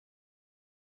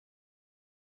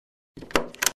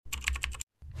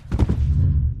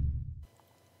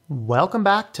Welcome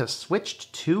back to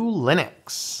Switched to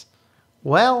Linux.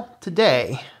 Well,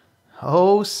 today,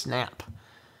 oh snap,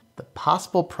 the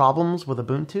possible problems with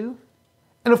Ubuntu.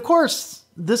 And of course,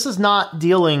 this is not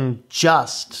dealing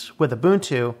just with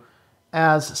Ubuntu,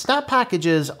 as snap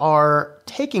packages are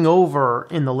taking over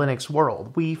in the Linux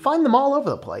world. We find them all over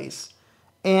the place,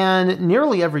 and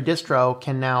nearly every distro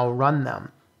can now run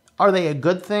them. Are they a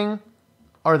good thing?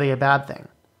 Are they a bad thing?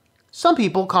 Some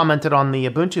people commented on the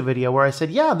Ubuntu video where I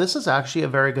said, yeah, this is actually a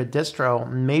very good distro.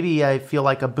 Maybe I feel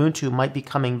like Ubuntu might be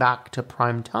coming back to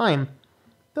prime time.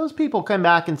 Those people came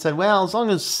back and said, well, as long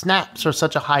as snaps are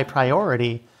such a high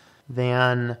priority,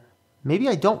 then maybe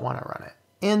I don't want to run it.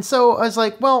 And so I was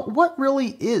like, well, what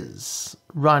really is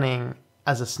running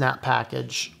as a snap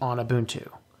package on Ubuntu?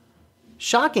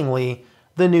 Shockingly,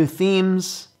 the new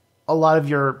themes, a lot of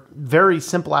your very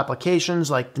simple applications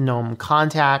like the GNOME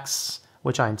Contacts,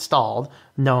 which I installed,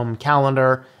 GNOME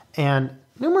Calendar, and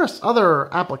numerous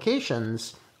other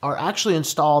applications are actually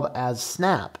installed as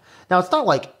Snap. Now, it's not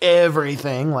like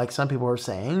everything, like some people are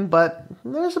saying, but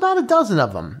there's about a dozen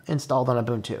of them installed on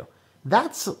Ubuntu.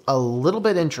 That's a little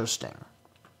bit interesting.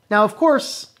 Now, of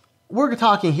course, we're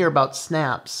talking here about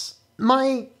snaps.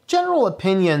 My general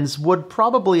opinions would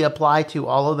probably apply to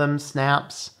all of them: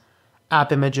 snaps,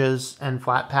 app images, and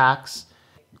Flatpaks.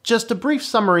 Just a brief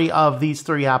summary of these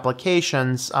three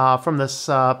applications from this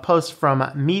post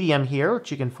from Medium here, which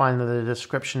you can find in the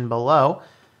description below.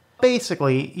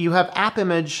 Basically, you have app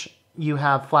image, you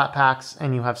have Flatpaks,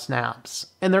 and you have snaps.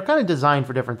 And they're kind of designed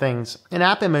for different things. An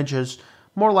app image is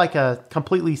more like a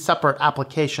completely separate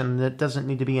application that doesn't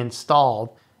need to be installed.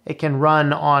 It can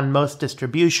run on most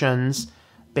distributions.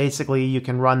 Basically, you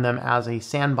can run them as a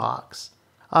sandbox.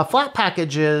 Flat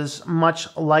packages,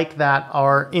 much like that,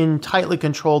 are in tightly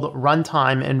controlled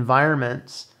runtime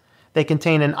environments. They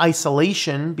contain an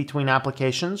isolation between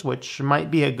applications, which might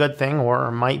be a good thing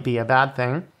or might be a bad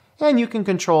thing, and you can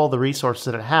control the resources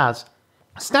that it has.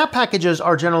 Snap packages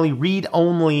are generally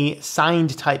read-only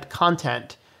signed type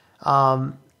content,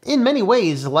 in many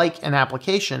ways like an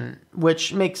application,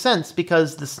 which makes sense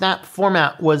because the Snap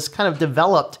format was kind of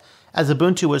developed as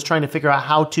Ubuntu was trying to figure out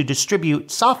how to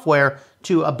distribute software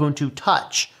to Ubuntu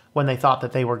Touch when they thought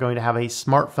that they were going to have a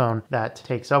smartphone that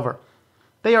takes over.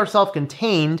 They are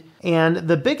self-contained, and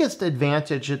the biggest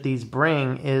advantage that these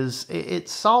bring is it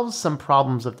solves some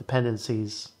problems of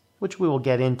dependencies, which we will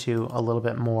get into a little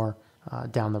bit more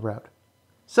down the road.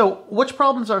 So, which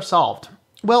problems are solved?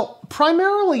 Well,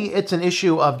 primarily it's an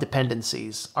issue of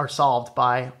dependencies are solved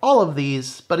by all of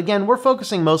these, but again, we're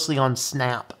focusing mostly on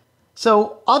Snap.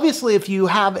 So obviously, if you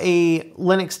have a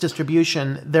Linux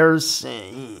distribution,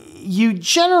 you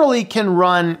generally can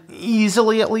run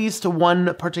easily at least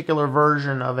one particular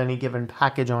version of any given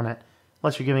package on it,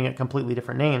 unless you're giving it completely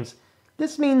different names.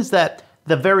 This means that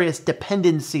the various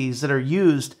dependencies that are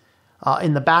used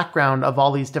in the background of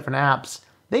all these different apps,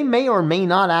 they may or may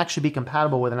not actually be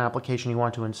compatible with an application you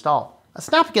want to install.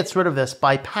 Snap gets rid of this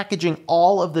by packaging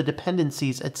all of the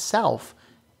dependencies itself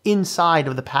inside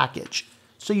of the package.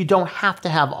 So you don't have to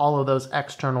have all of those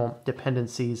external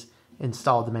dependencies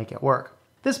installed to make it work.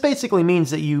 This basically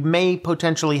means that you may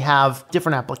potentially have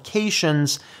different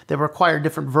applications that require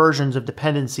different versions of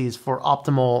dependencies for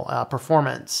optimal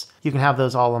performance. You can have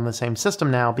those all on the same system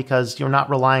now because you're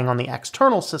not relying on the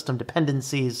external system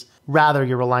dependencies, rather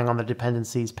you're relying on the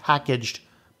dependencies packaged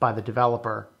by the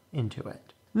developer into it.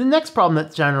 The next problem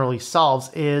that generally solves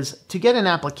is to get an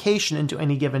application into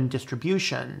any given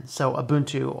distribution, so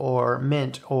Ubuntu or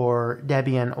Mint or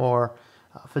Debian or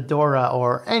Fedora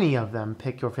or any of them,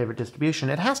 pick your favorite distribution.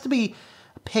 It has to be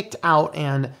picked out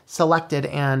and selected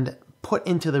and put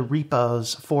into the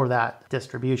repos for that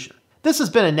distribution. This has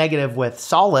been a negative with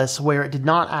Solus, where it did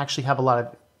not actually have a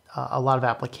lot of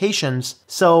applications.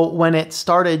 So when it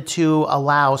started to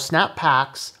allow Snap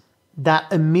packs,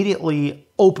 that immediately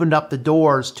opened up the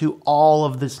doors to all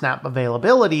of the Snap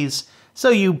availabilities. So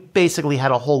you basically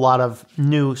had a whole lot of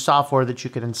new software that you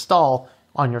could install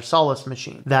on your Solus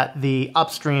machine that the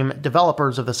upstream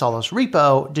developers of the Solus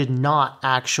repo did not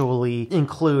actually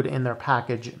include in their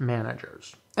package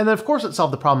managers. And then, of course, it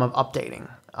solved the problem of updating.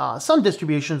 Some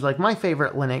distributions, like my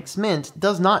favorite Linux Mint,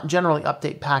 does not generally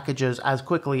update packages as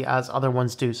quickly as other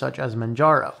ones do, such as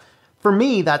Manjaro. For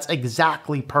me, that's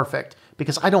exactly perfect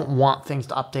because I don't want things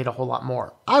to update a whole lot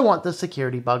more. I want the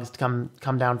security bugs to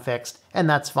come down fixed, and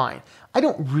that's fine. I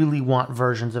don't really want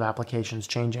versions of applications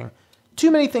changing.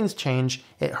 Too many things change,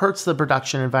 it hurts the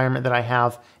production environment that I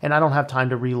have, and I don't have time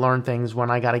to relearn things when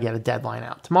I gotta get a deadline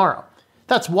out tomorrow.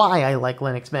 That's why I like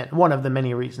Linux Mint. One of the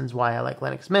many reasons why I like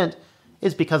Linux Mint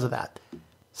is because of that.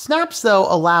 Snaps, though,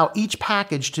 allow each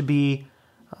package to be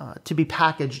to be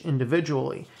packaged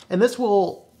individually. And this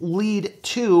will lead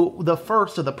to the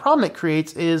first of the problem it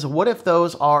creates is, what if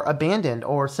those are abandoned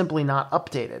or simply not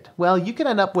updated? Well, you can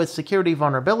end up with security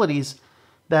vulnerabilities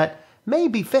that may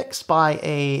be fixed by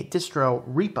a distro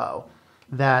repo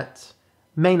that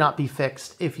may not be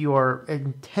fixed if you are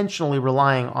intentionally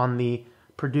relying on the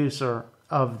producer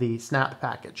of the snap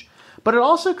package. But it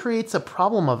also creates a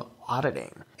problem of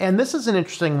auditing. And this is an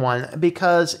interesting one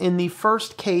because in the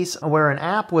first case where an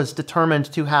app was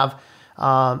determined to have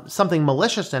something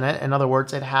malicious in it, in other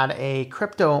words, it had a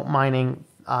crypto mining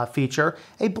feature,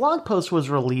 a blog post was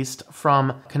released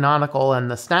from Canonical and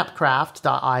the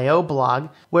snapcraft.io blog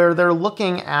where they're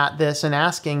looking at this and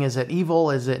asking, is it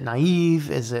evil? Is it naive?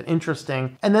 Is it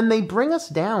interesting? And then they bring us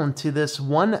down to this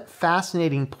one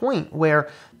fascinating point where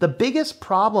the biggest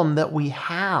problem that we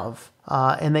have,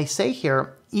 and they say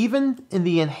here, even in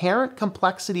the inherent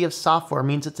complexity of software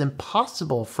means it's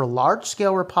impossible for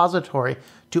large-scale repository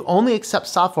to only accept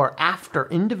software after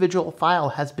individual file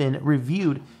has been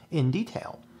reviewed in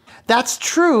detail. That's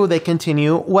true, they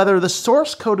continue, whether the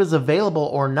source code is available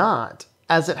or not,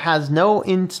 as it has no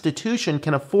institution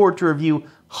can afford to review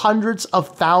hundreds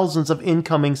of thousands of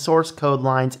incoming source code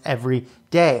lines every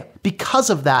day. Because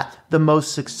of that, the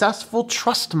most successful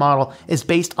trust model is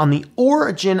based on the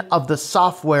origin of the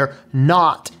software,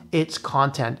 not its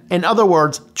content. In other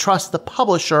words, trust the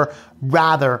publisher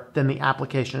rather than the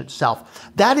application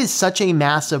itself. That is such a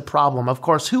massive problem. Of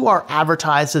course, who are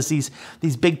advertised as these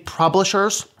big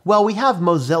publishers? Well, we have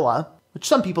Mozilla, which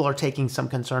some people are taking some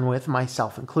concern with,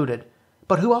 myself included.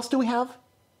 But who else do we have?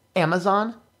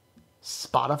 Amazon,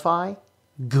 Spotify,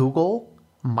 Google,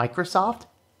 Microsoft,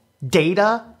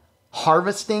 data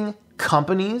harvesting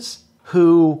companies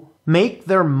who make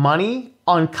their money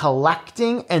on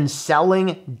collecting and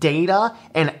selling data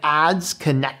and ads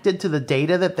connected to the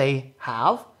data that they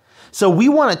have. So we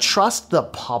want to trust the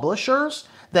publishers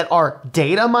that are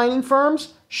data mining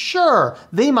firms. Sure,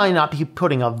 they might not be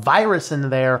putting a virus in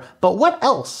there, but what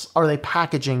else are they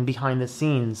packaging behind the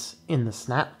scenes in the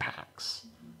snap packs?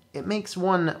 It makes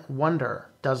one wonder,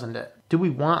 doesn't it? Do we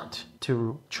want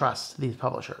to trust these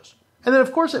publishers? And then,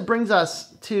 of course, it brings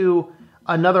us to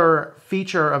another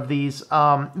feature of these.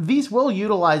 These will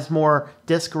utilize more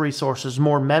disk resources,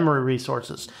 more memory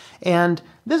resources. And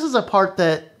this is a part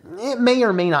that it may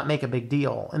or may not make a big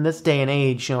deal. In this day and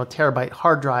age, terabyte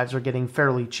hard drives are getting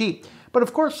fairly cheap. But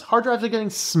of course, hard drives are getting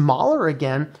smaller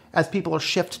again as people are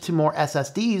shifted to more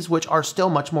SSDs, which are still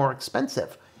much more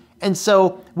expensive. And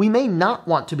so we may not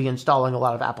want to be installing a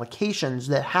lot of applications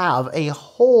that have a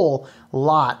whole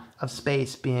lot of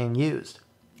space being used.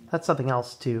 That's something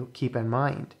else to keep in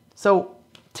mind. So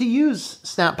to use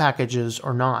snap packages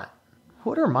or not,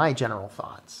 what are my general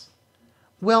thoughts?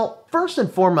 Well, first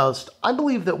and foremost, I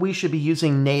believe that we should be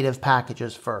using native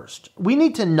packages first. We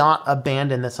need to not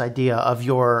abandon this idea of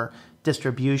your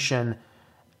distribution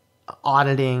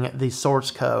auditing the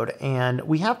source code, and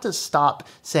we have to stop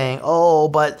saying, oh,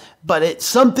 but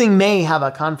something may have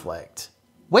a conflict.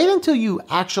 Wait until you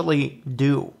actually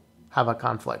do have a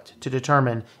conflict to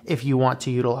determine if you want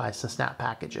to utilize the snap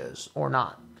packages or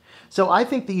not. So I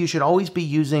think that you should always be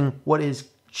using what is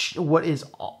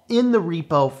in the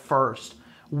repo first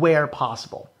where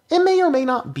possible. It may or may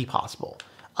not be possible.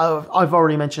 I've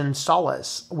already mentioned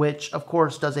Solace, which of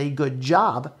course does a good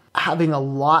job having a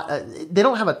lot. They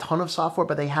don't have a ton of software,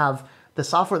 but the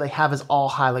software they have is all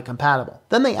highly compatible.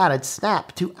 Then they added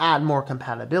Snap to add more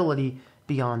compatibility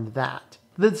beyond that.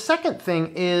 The second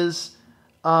thing is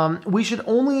we should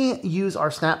only use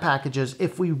our Snap packages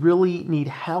if we really need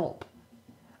help,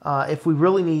 if we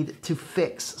really need to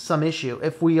fix some issue,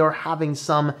 if we are having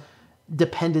some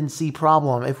dependency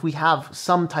problem, if we have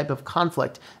some type of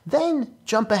conflict, then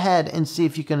jump ahead and see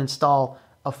if you can install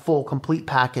a full complete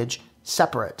package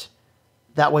separate.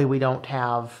 That way we don't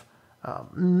have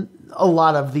a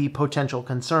lot of the potential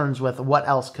concerns with what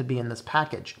else could be in this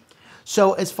package.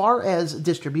 So as far as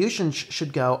distribution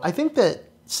should go, I think that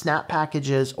snap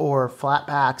packages or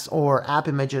flatpaks or app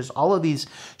images, all of these,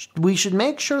 we should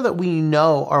make sure that we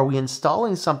know, are we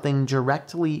installing something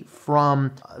directly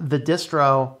from the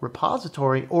distro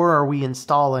repository or are we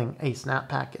installing a snap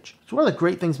package? So one of the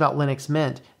great things about Linux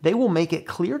Mint, they will make it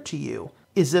clear to you,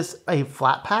 is this a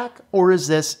flatpak or is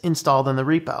this installed in the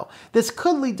repo? This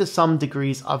could lead to some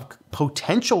degrees of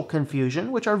potential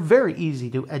confusion, which are very easy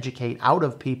to educate out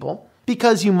of people,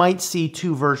 because you might see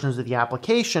two versions of the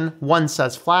application. One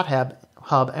says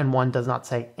FlatHub and one does not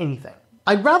say anything.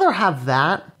 I'd rather have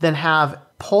that than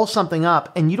pull something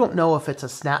up and you don't know if it's a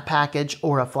snap package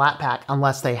or a flatpak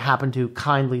unless they happen to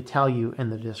kindly tell you in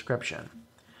the description.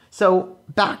 So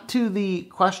back to the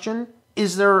question,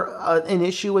 Is there an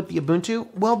issue with the Ubuntu?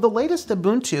 Well, the latest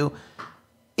Ubuntu,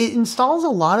 it installs a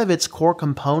lot of its core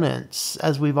components,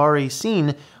 as we've already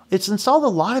seen. It's installed a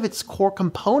lot of its core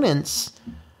components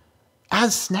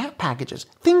as snap packages.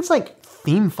 Things like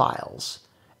theme files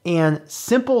and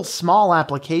simple small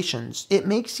applications. It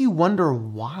makes you wonder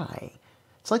why.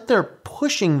 It's like they're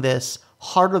pushing this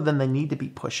harder than they need to be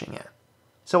pushing it.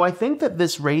 So I think that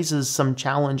this raises some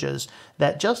challenges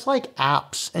that just like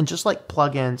apps and just like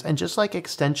plugins and just like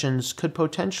extensions could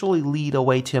potentially lead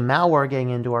away to malware getting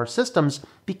into our systems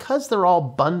because they're all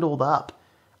bundled up.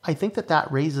 I think that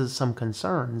that raises some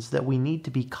concerns that we need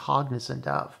to be cognizant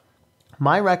of.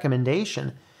 My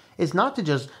recommendation is not to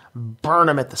just burn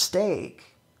them at the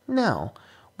stake. No,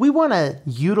 we want to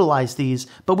utilize these,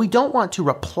 but we don't want to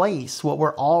replace what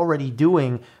we're already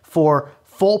doing for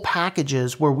full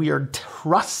packages where we are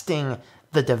trusting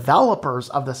the developers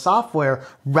of the software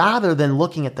rather than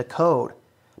looking at the code.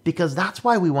 Because that's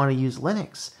why we want to use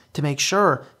Linux, to make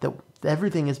sure that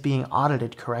everything is being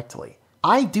audited correctly.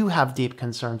 I do have deep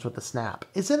concerns with the snap.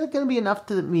 Is it going to be enough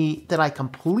to me that I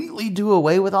completely do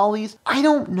away with all these? I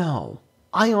don't know.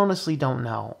 I honestly don't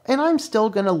know. And I'm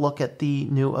still going to look at the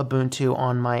new Ubuntu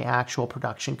on my actual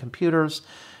production computers.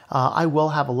 I will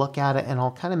have a look at it and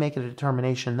I'll kind of make a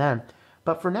determination then.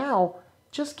 But for now,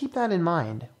 just keep that in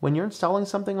mind. When you're installing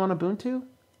something on Ubuntu,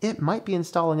 it might be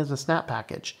installing as a snap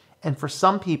package. And for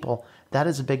some people, that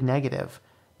is a big negative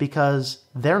because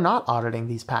they're not auditing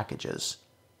these packages.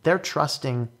 They're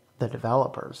trusting the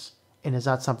developers. And is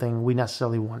that something we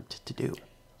necessarily want to do?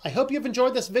 I hope you've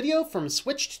enjoyed this video from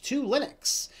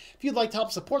SwitchedToLinux. If you'd like to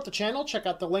help support the channel, check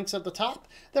out the links at the top.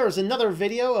 There is another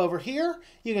video over here.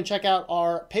 You can check out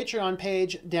our Patreon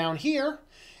page down here.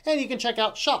 And you can check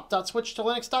out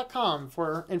shop.switchedtolinux.com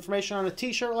for information on a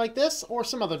t-shirt like this or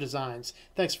some other designs.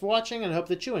 Thanks for watching and I hope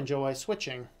that you enjoy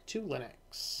switching to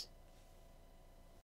Linux.